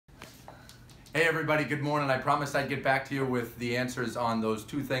Hey everybody, good morning. I promised I'd get back to you with the answers on those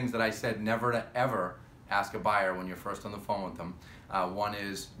two things that I said never to ever ask a buyer when you're first on the phone with them. One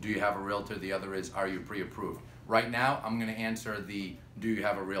is, do you have a realtor? The other is, are you pre-approved? Right now, I'm gonna answer the, do you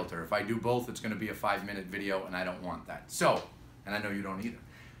have a realtor? If I do both, it's gonna be a 5-minute video and I don't want that. So, and I know you don't either.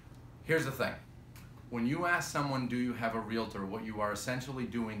 Here's the thing. When you ask someone, do you have a realtor? What you are essentially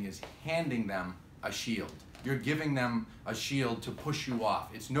doing is handing them a shield. You're giving them a shield to push you off.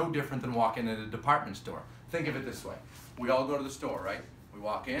 It's no different than walking in a department store. Think of it this way. We all go to the store, right? We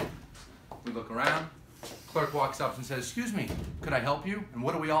walk in, we look around, clerk walks up and says, excuse me, could I help you? And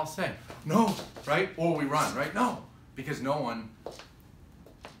what do we all say? No, right? Or we run, right? No, because no one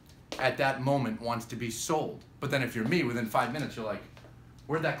at that moment wants to be sold. But then if you're me, within 5 minutes, you're like,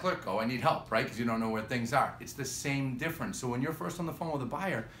 where'd that clerk go? I need help, right? Because you don't know where things are. It's the same difference. So when you're first on the phone with a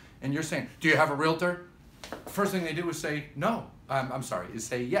buyer and you're saying, do you have a realtor? First thing they do is say no. Is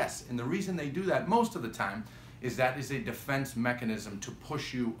say yes. And the reason they do that most of the time is that is a defense mechanism to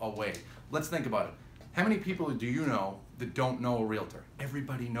push you away. Let's think about it. How many people do you know that don't know a realtor?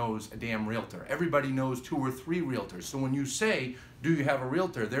 Everybody knows a damn realtor. Everybody knows 2 or 3 realtors. So when you say, do you have a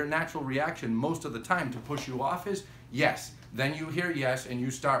realtor? Their natural reaction most of the time to push you off is yes. Then you hear yes and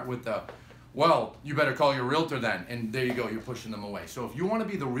you start with the, well, you better call your realtor then. And there you go, you're pushing them away. So if you want to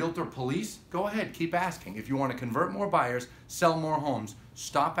be the realtor police, go ahead, keep asking. If you want to convert more buyers, sell more homes,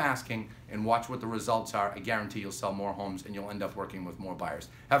 stop asking and watch what the results are. I guarantee you'll sell more homes and you'll end up working with more buyers.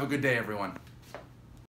 Have a good day, everyone.